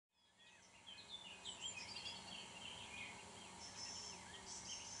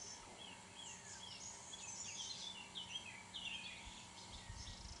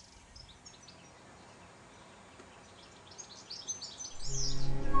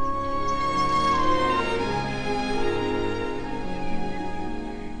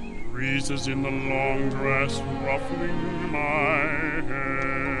breezes in the long dress ruffling my hair,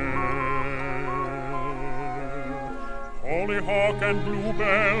 hollyhock and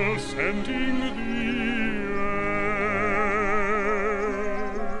bluebell scenting the air.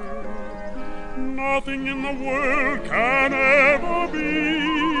 Nothing in the world can ever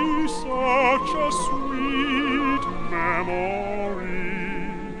be such a sweet memory.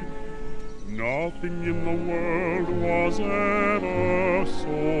 Nothing in the world was ever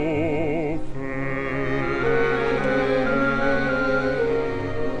so fair.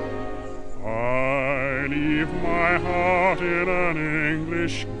 I leave my heart in an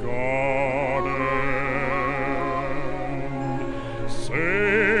English garden,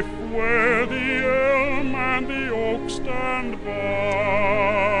 safe where the elm and the oak stand by.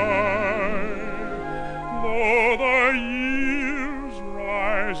 Though the years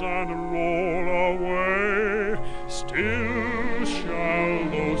rise and roll away, still shall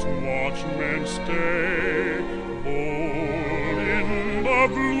those watchmen stay, bold in the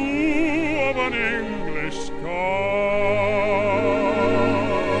blue of an English sky.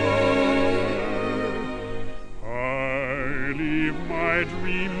 I leave my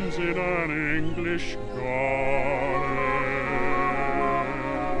dreams in an English garden,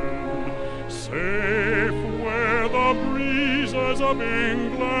 safe where the breezes of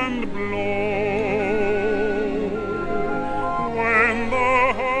England blow. When the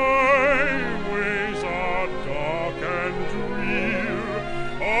highways are dark and drear,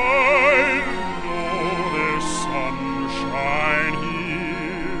 I know there's sunshine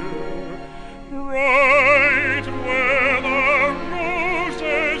here, bright where the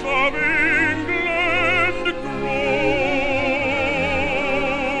roses of England grow.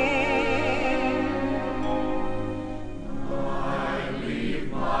 I leave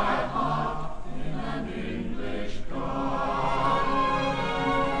my heart in an English garden,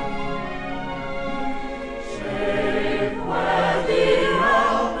 safe where the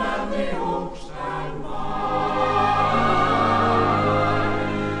elm and the oak stand by.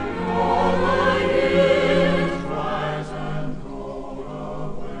 Though the years rise and roll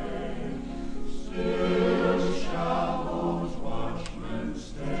away, still shall those watchmen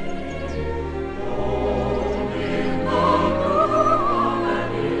stay, bold in the blue of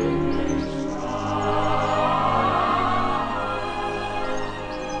an English sky.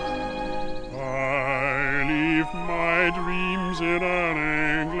 I leave my dreams in an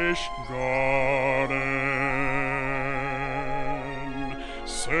English garden,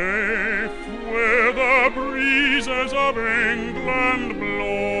 safe where the breezes of England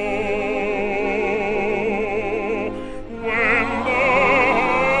blow.